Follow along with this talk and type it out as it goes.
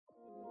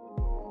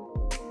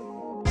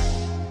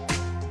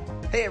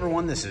Hey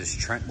everyone, this is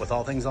Trent with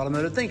All Things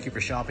Automotive. Thank you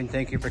for shopping.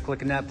 Thank you for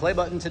clicking that play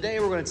button. Today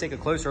we're going to take a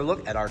closer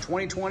look at our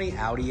 2020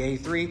 Audi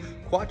A3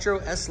 Quattro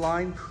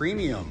S-Line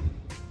Premium.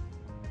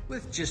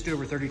 With just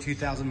over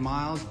 32,000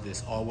 miles,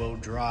 this all-wheel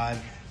drive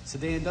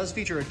sedan does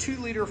feature a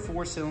 2-liter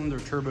 4-cylinder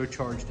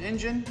turbocharged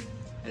engine.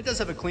 And it does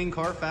have a clean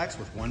CARFAX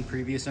with one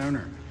previous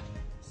owner.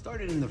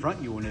 Started in the front,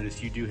 you will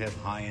notice you do have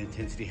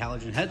high-intensity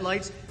halogen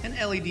headlights and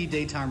LED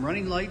daytime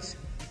running lights.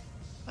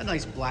 A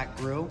nice black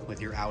grille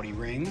with your Audi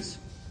rings.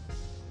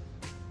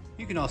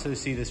 You can also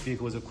see this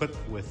vehicle is equipped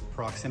with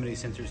proximity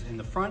sensors in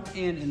the front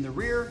and in the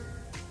rear.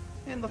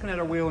 And looking at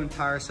our wheel and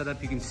tire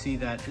setup, you can see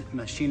that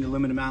machined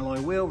aluminum alloy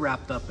wheel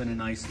wrapped up in a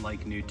nice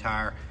like new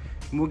tire.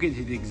 And we'll get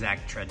to the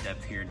exact tread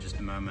depth here in just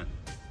a moment.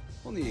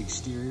 On the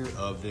exterior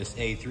of this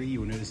A3, you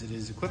will notice it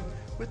is equipped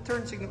with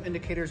turn signal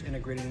indicators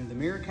integrated into the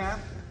mirror cap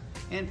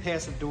and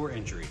passive door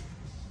entry.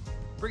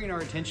 Bringing our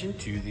attention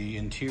to the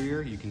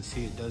interior, you can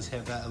see it does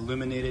have that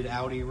illuminated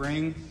Audi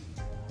ring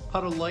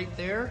puddle light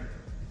there,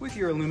 with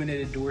your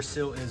illuminated door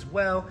sill as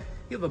well.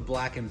 You have a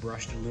black and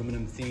brushed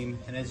aluminum theme,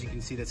 and as you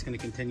can see, that's going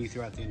to continue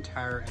throughout the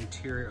entire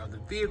interior of the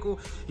vehicle,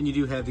 and you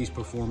do have these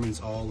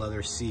performance all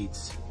leather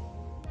seats.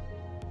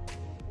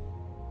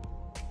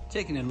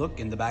 Taking a look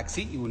in the back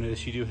seat, you will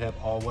notice you do have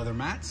all weather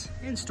mats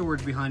and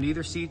storage behind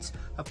either seats,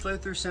 a flow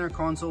through center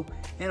console,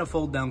 and a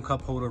fold down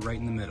cup holder right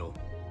in the middle.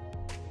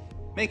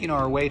 Making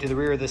our way to the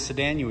rear of this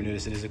sedan, you will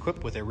notice it is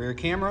equipped with a rear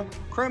camera,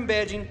 chrome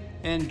badging,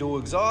 and dual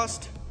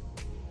exhaust.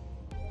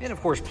 And of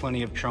course,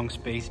 plenty of trunk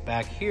space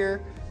back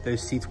here.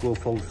 Those seats will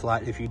fold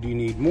flat if you do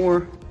need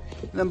more.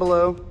 And then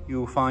below, you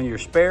will find your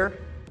spare,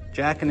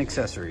 jack, and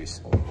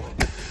accessories.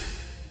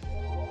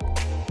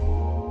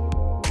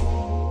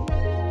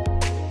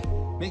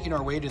 Making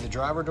our way to the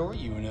driver door,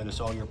 you will notice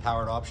all your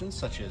powered options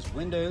such as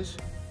windows,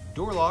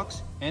 door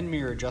locks, and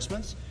mirror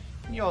adjustments.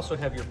 And you also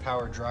have your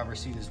powered driver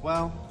seat as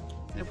well.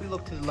 And if we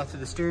look to the left of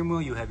the steering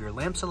wheel, you have your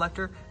lamp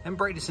selector and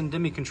brightness and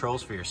dimming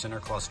controls for your center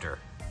cluster.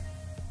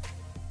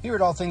 Here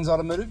at All Things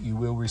Automotive, you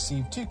will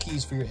receive 2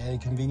 keys for your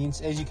added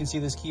convenience. As you can see,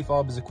 this key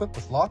fob is equipped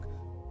with lock,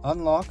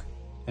 unlock,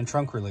 and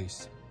trunk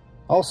release.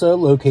 Also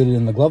located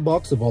in the glove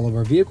box of all of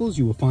our vehicles,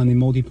 you will find the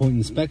multi-point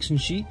inspection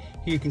sheet.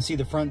 Here you can see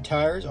the front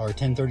tires are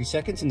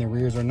 10/32 and the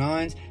rears are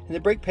 9s, and the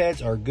brake pads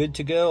are good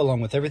to go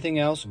along with everything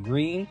else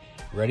green,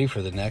 ready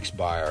for the next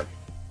buyer.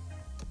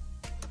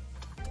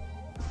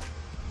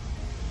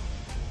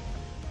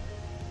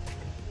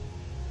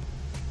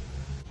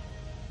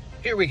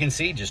 Here we can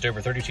see just over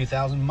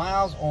 32,000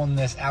 miles on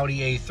this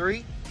Audi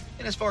A3.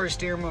 And as far as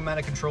steering wheel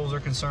mounted controls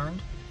are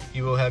concerned,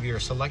 you will have your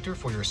selector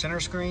for your center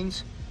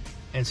screens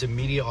and some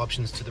media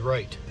options to the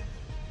right.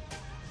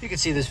 You can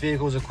see this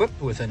vehicle is equipped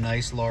with a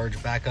nice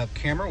large backup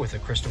camera with a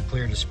crystal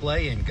clear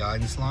display and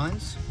guidance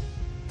lines.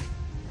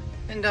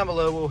 And down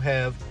below we'll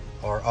have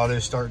our auto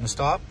start and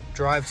stop,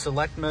 drive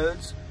select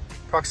modes,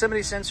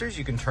 proximity sensors.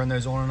 You can turn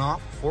those on and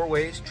off, 4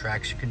 ways,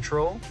 traction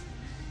control,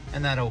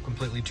 and that'll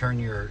completely turn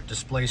your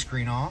display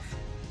screen off.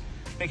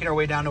 Making our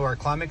way down to our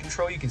climate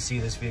control, you can see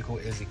this vehicle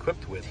is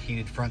equipped with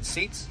heated front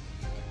seats,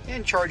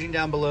 and charging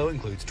down below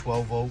includes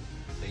 12 volt,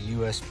 a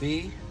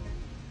USB,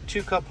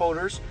 2 cup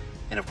holders,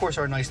 and of course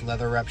our nice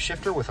leather wrap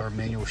shifter with our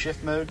manual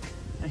shift mode.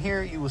 And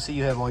here you will see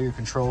you have all your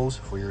controls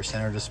for your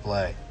center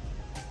display.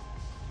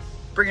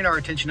 Bringing our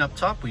attention up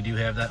top, we do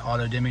have that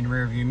auto dimming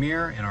rear view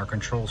mirror and our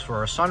controls for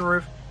our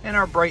sunroof and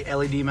our bright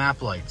LED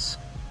map lights.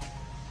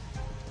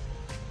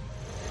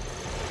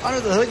 Under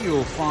the hood, you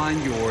will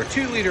find your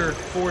 2-liter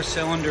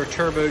 4-cylinder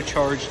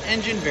turbocharged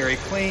engine, very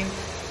clean.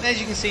 And as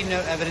you can see, no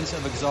evidence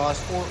of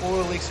exhaust or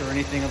oil leaks or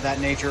anything of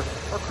that nature.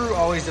 Our crew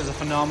always does a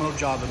phenomenal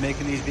job of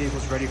making these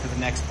vehicles ready for the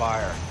next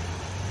buyer.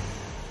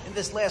 In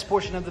this last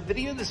portion of the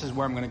video, this is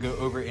where I'm going to go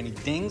over any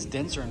dings,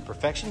 dents, or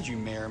imperfections you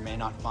may or may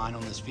not find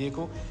on this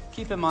vehicle.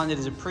 Keep in mind it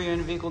is a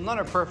pre-owned vehicle. None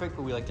are perfect,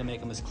 but we like to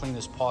make them as clean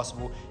as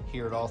possible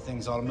here at All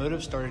Things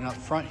Automotive. Starting up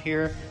front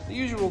here, the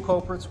usual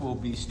culprits will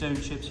be stone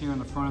chips here on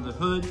the front of the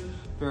hood.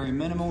 Very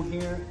minimal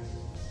here.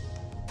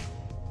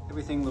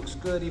 Everything looks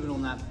good, even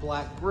on that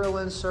black grille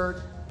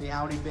insert. The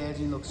Audi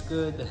badging looks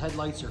good. The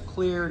headlights are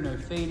clear, no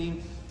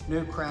fading,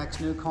 no cracks,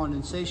 no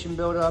condensation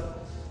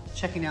buildup.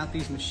 Checking out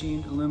these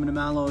machined aluminum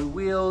alloy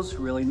wheels,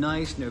 really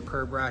nice, no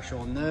curb rash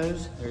on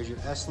those. There's your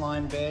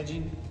S-Line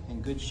badging,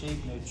 in good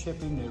shape, no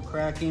chipping, no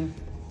cracking.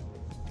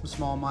 Some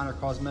small minor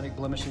cosmetic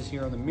blemishes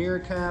here on the mirror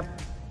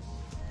cap.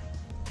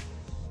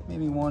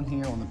 Maybe one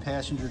here on the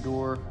passenger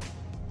door.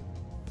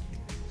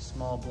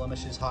 Small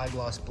blemishes, high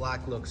gloss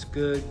black looks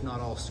good, not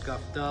all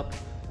scuffed up.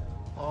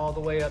 All the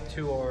way up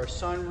to our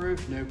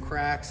sunroof, no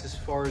cracks as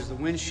far as the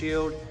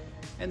windshield.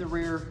 And the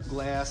rear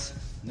glass,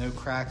 no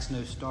cracks,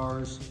 no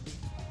stars.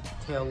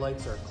 Tail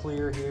lights are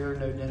clear here,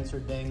 no dents or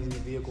dings in the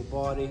vehicle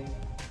body.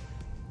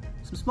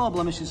 Some small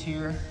blemishes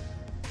here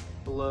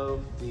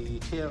below the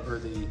tail, or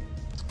the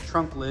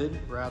trunk lid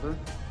rather.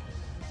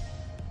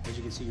 As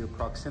you can see, your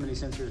proximity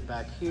sensors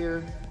back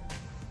here,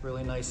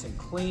 really nice and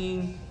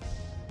clean.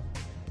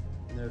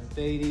 No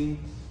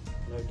fading,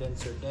 no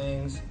dents or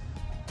dings,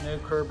 no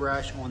curb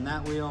rash on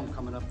that wheel. I'm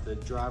coming up the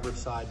driver's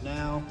side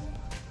now.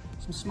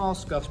 Some small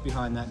scuffs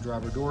behind that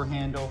driver door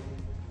handle.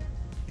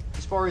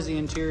 As far as the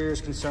interior is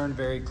concerned,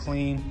 very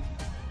clean.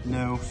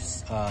 No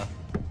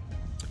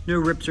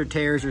rips or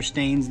tears or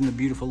stains in the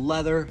beautiful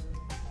leather.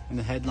 And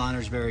the headliner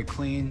is very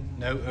clean,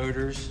 no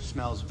odors,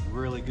 smells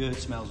really good,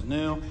 smells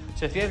new.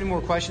 So if you have any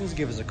more questions,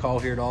 give us a call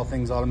here at All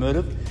Things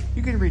Automotive.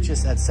 You can reach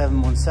us at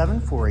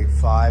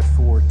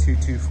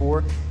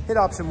 717-485-4224. Hit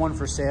option 1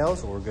 for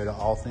sales, or go to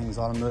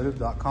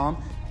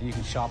allthingsautomotive.com and you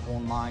can shop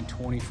online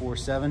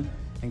 24/7.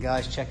 And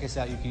guys, check us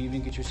out. You can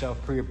even get yourself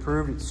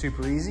pre-approved. It's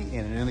super easy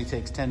and it only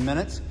takes 10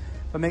 minutes.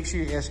 But make sure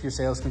you ask your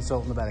sales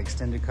consultant about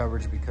extended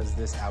coverage because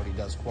this Audi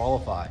does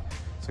qualify.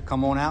 So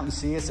come on out and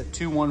see us at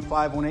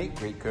 21518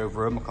 Great Cove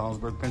Road,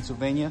 McConnellsburg,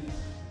 Pennsylvania.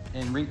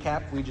 In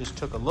recap, we just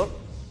took a look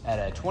at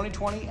a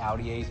 2020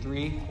 Audi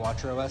A3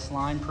 Quattro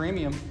S-Line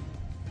Premium.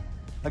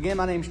 Again,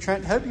 my name's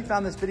Trent. Hope you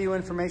found this video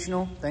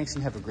informational. Thanks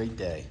and have a great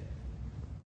day.